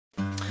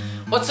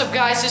What's up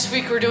guys, this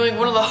week we're doing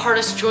one of the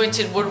hardest joints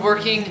in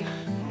woodworking,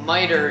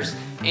 miters.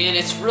 And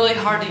it's really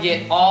hard to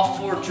get all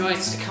 4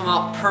 joints to come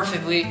out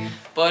perfectly,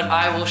 but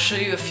I will show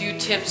you a few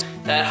tips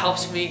that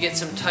helps me get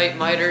some tight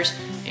miters,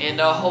 and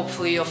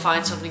hopefully you'll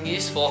find something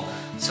useful.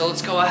 So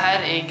let's go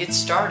ahead and get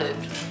started.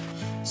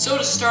 So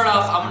to start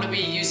off, I'm going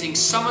to be using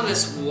some of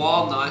this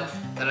walnut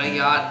that I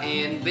got,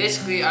 and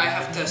basically I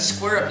have to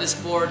square up this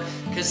board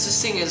because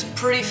this thing is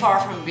pretty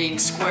far from being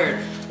squared.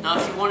 Now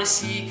if you want to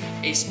see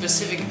a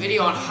specific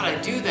video on how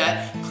to do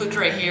that, click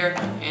right here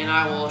and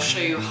I will show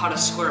you how to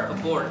square up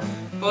a board.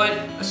 But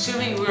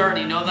assuming we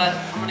already know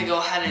that, I'm going to go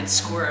ahead and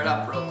square it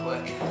up real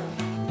quick.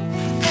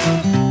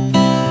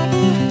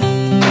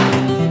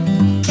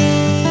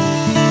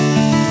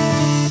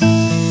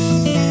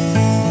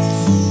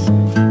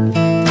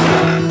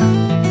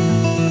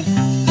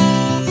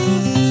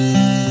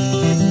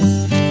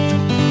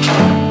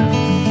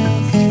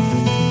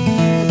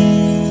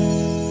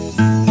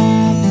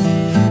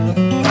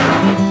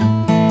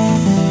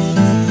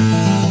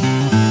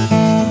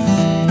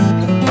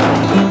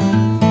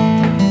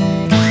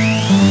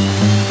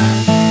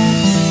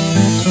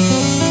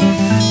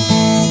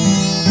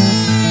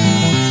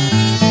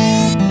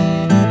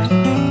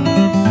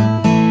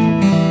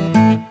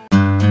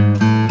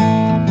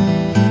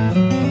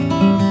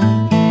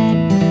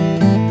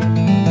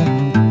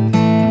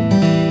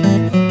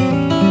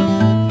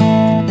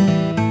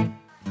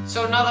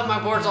 So now that my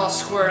board's all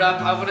squared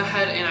up, I went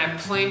ahead and I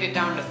planed it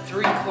down to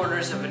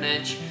 3/4 of an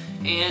inch.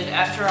 And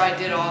after I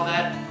did all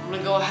that, I'm going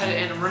to go ahead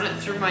and run it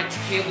through my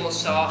table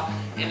saw,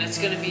 and it's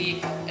going to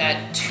be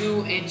at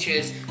 2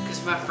 inches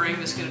because my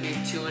frame is going to be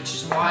 2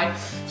 inches wide.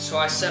 So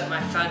I set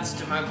my fence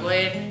to my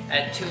blade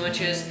at 2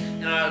 inches,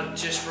 and I'll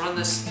just run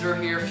this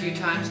through here a few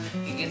times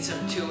and get some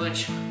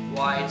 2-inch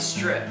wide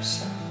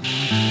strips.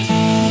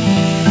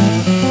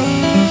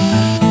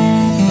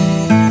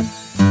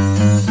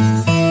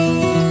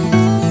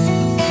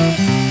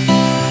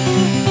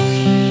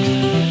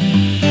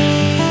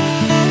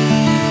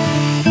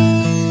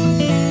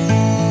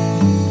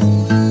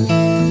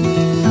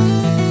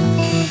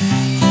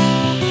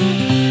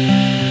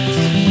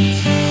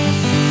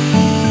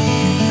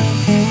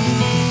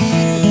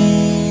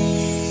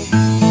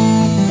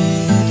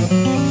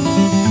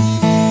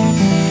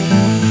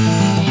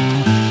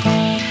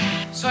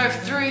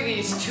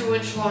 These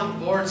 2-inch long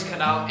boards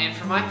cut out, and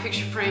for my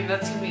picture frame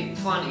that's going to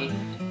be plenty.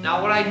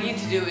 Now what I need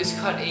to do is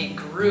cut a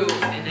groove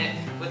in it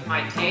with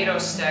my dado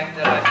stack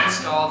that I've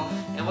installed,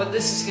 and what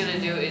this is going to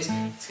do is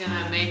it's going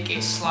to make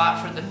a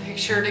slot for the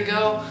picture to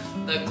go,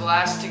 the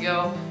glass to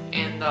go,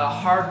 and the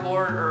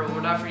hardboard or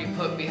whatever you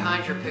put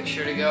behind your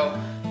picture to go,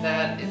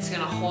 that it's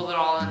going to hold it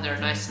all in there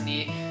nice and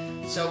neat.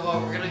 So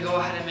we're going to go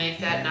ahead and make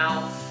that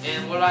now,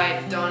 and what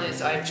I've done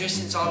is I've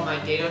just installed my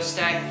dado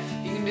stack.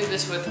 You can do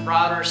this with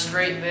router,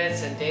 straight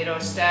bits, and dado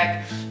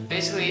stack.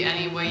 Basically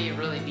any way you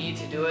really need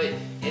to do it.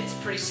 It's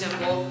pretty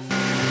simple.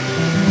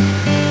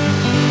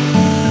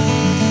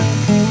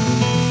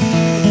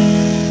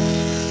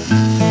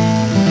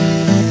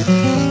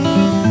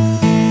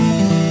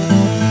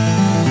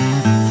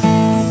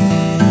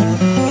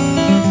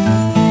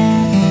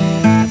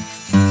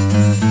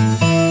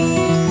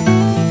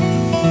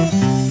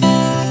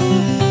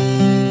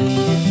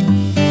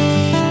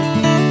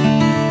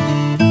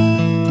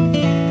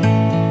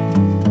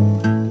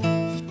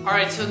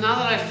 So now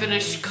that I've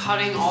finished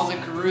cutting all the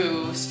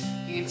grooves,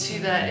 you can see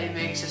that it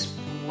makes this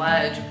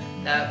ledge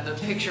that the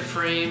picture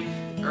frame,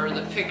 or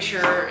the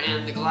picture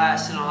and the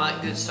glass and all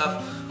that good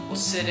stuff will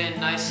sit in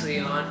nicely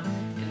on.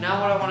 And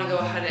now what I want to go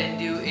ahead and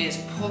do is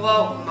pull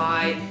out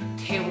my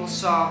table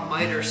saw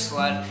miter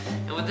sled.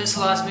 And what this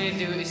allows me to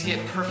do is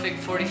get perfect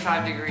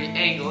 45-degree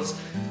angles.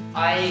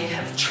 I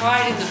have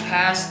tried in the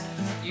past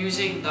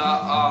using the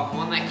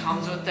one that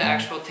comes with the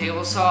actual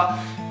table saw,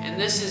 and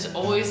this is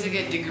always like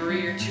a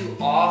degree or 2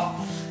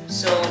 off.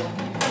 So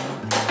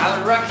I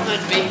would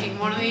recommend making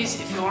one of these.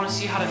 If you want to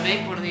see how to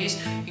make one of these,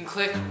 you can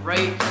click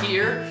right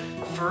here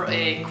for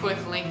a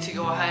quick link to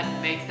go ahead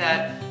and make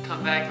that.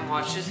 Come back and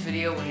watch this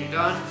video when you're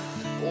done,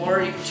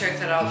 or you can check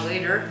that out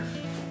later.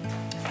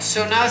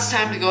 So now it's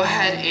time to go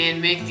ahead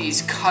and make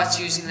these cuts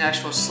using the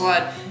actual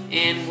sled.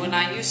 And when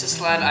I use the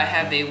sled, I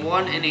have a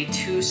 1 and a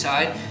 2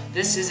 side.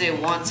 This is a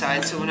 1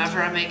 side, so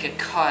whenever I make a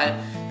cut,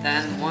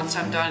 then once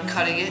I'm done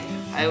cutting it,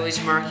 I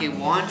always mark a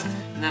 1,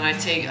 and then I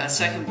take a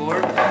second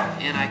board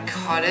and I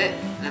cut it,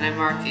 and then I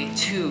mark a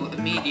 2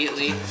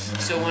 immediately.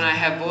 So when I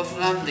have both of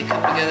them, they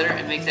come together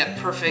and make that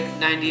perfect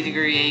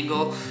 90-degree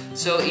angle.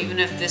 So even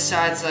if this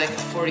side's like a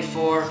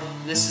 44,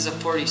 and this is a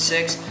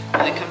 46,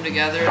 when they come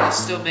together, they'll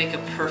still make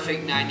a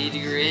perfect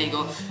 90-degree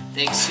angle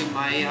thanks to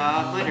my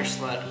miter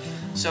sled.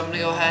 So I'm going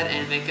to go ahead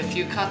and make a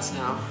few cuts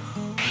now.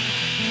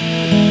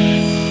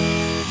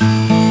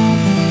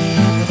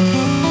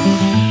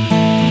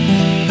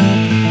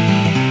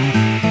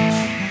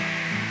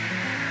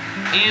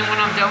 And when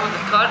I'm done with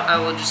the cut, I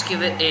will just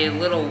give it a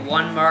little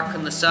 1 mark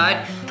on the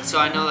side, so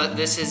I know that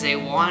this is a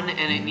 1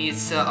 and it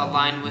needs to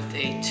align with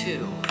a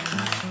 2.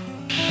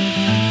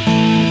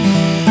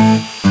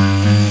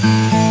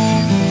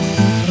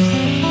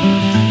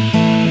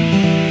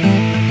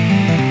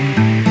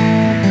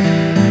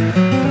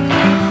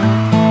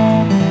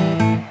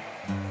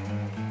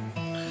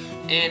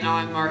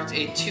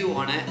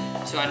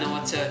 I know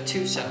it's a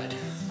two-side.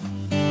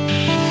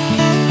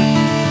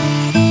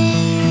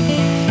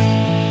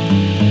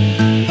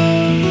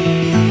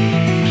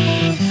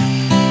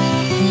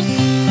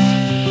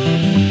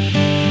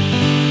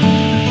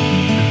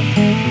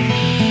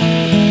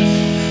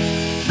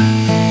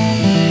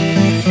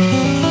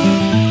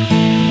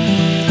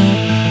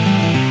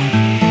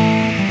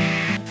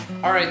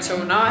 Alright,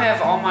 so now I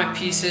have all my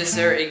pieces.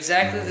 They're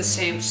exactly the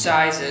same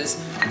sizes.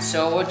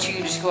 So what you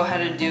can just go ahead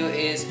and do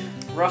is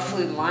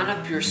roughly line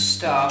up your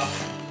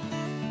stuff.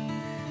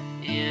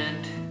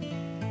 And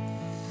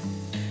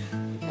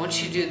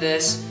once you do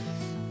this,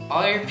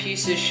 all your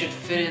pieces should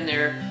fit in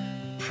there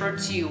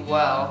pretty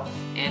well.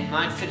 And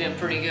mine fit in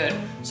pretty good.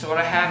 So what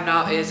I have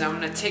now is I'm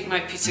going to take my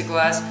piece of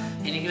glass,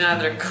 and you can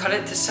either cut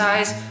it to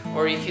size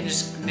or you can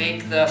just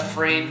make the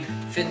frame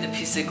fit the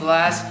piece of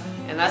glass.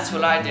 And that's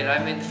what I did.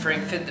 I made the frame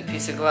fit the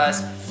piece of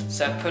glass.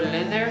 So I put it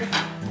in there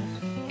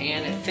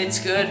and it fits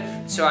good.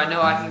 So I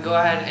know I can go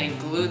ahead and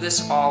glue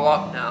this all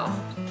up now.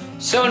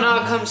 So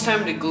now it comes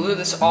time to glue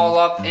this all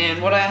up,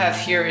 and what I have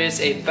here is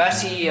a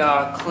Bessie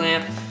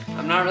clamp.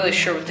 I'm not really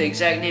sure what the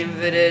exact name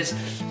of it is,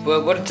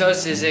 but what it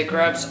does is it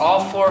grabs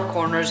all four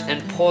corners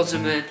and pulls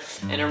them in,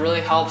 and it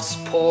really helps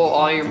pull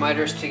all your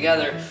miters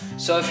together.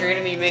 So if you're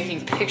going to be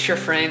making picture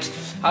frames,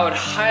 I would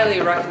highly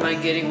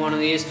recommend getting one of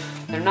these.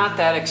 They're not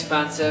that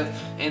expensive,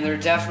 and they're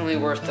definitely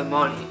worth the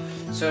money.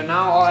 So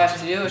now all I have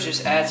to do is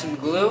just add some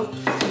glue,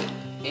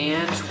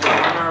 and we're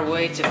on our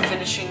way to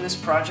finishing this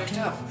project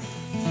up.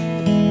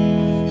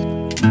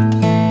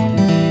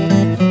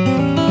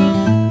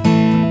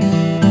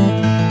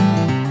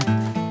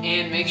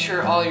 And make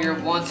sure all your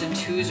 1s and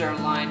 2s are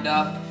lined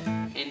up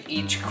in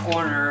each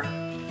corner,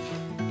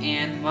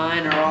 and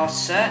mine are all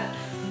set.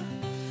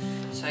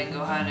 So I can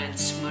go ahead and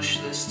smush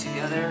this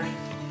together,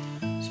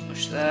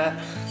 smush that,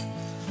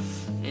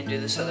 and do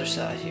this other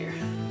side here.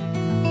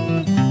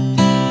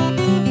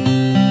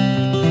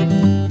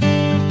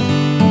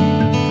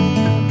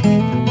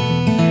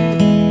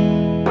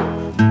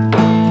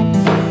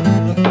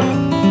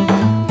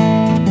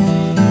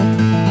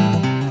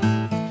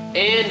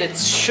 And it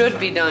should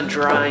be done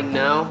drying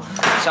now.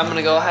 So I'm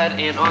gonna go ahead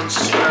and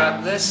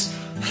unstrap this.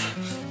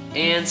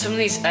 And some of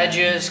these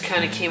edges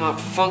kind of came out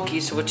funky,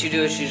 so what you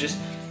do is you just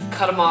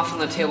cut them off on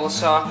the table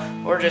saw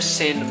or just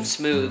sand them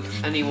smooth.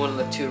 Any one of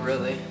the two,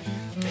 really.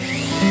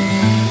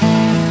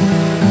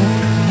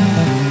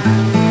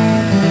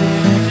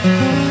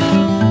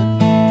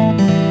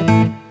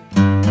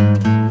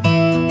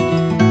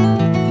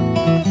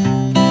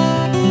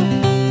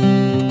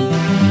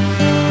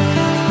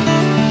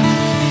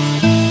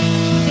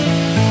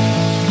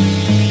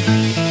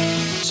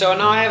 So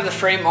now I have the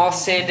frame all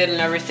sanded and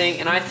everything,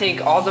 and I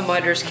think all the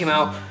miters came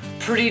out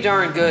pretty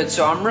darn good,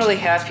 so I'm really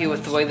happy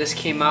with the way this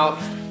came out.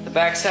 The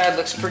backside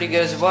looks pretty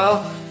good as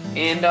well,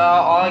 and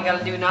all I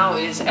gotta do now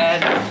is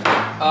add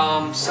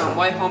some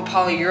wipe-on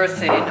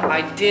polyurethane.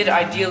 I did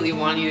ideally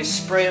want to use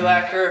spray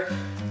lacquer,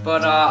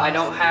 but I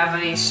don't have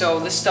any, so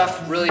this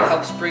stuff really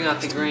helps bring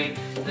out the grain,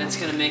 and it's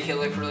gonna make it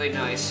look really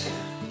nice.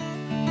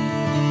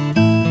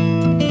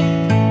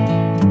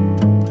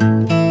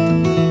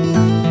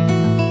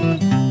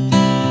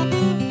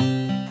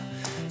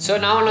 So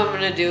now what I'm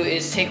going to do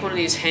is take one of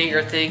these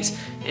hanger things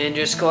and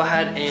just go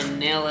ahead and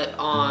nail it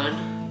on.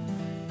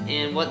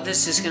 And what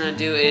this is going to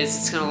do is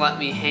it's going to let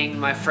me hang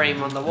my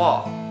frame on the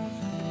wall.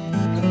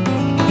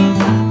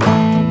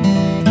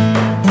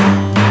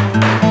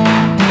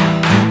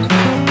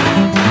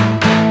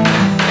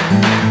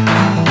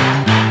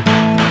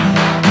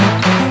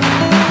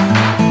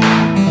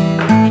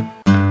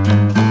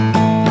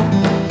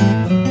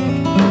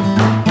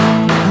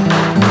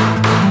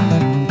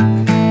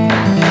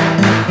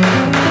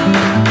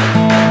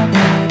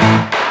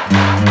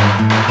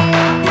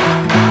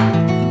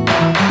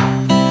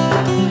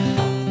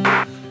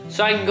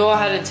 So I can go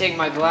ahead and take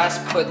my glass,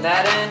 put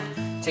that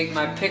in, take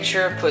my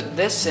picture, put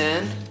this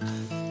in,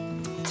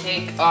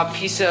 take a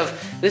piece of,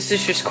 this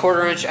is just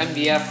 1/4"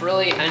 MDF,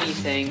 really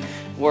anything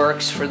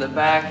works for the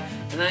back,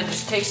 and then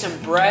just take some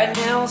brad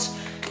nails,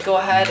 go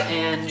ahead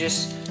and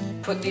just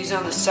put these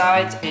on the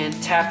sides and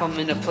tap them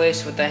into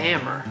place with the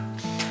hammer.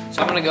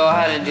 So I'm going to go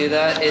ahead and do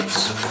that. It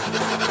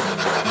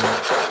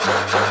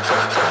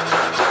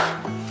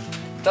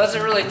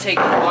doesn't really take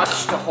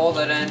much to hold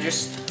it in,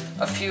 just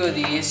a few of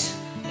these.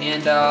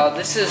 And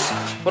this is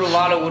what a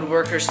lot of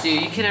woodworkers do.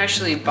 You can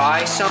actually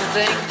buy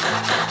something,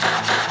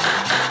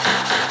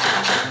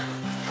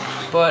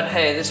 but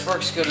hey, this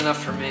works good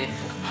enough for me.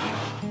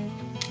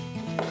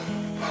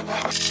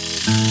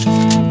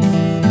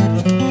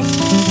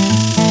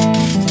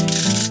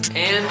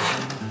 And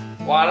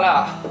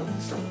voila.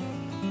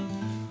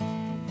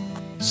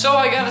 So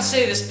I gotta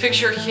say, this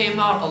picture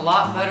came out a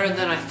lot better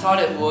than I thought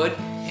it would.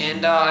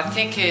 And I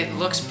think it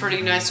looks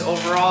pretty nice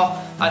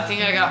overall. I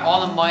think I got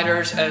all the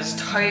miters as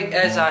tight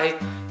as I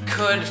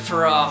could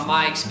for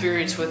my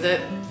experience with it.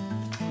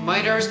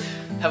 Miters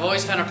have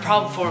always been a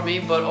problem for me,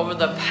 but over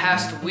the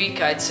past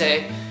week, I'd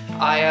say,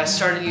 I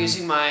started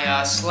using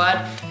my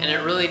sled, and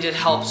it really did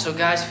help. So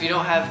guys, if you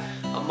don't have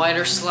a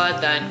miter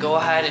sled, then go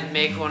ahead and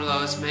make one of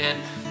those,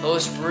 man.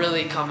 Those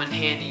really come in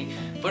handy.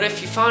 But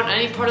if you found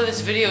any part of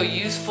this video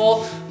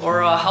useful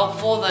or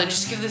helpful, then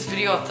just give this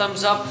video a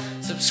thumbs up.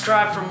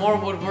 Subscribe for more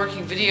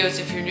woodworking videos.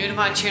 If you're new to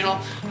my channel,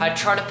 I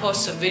try to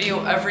post a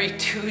video every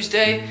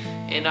Tuesday,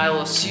 and I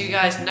will see you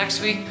guys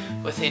next week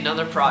with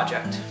another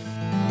project.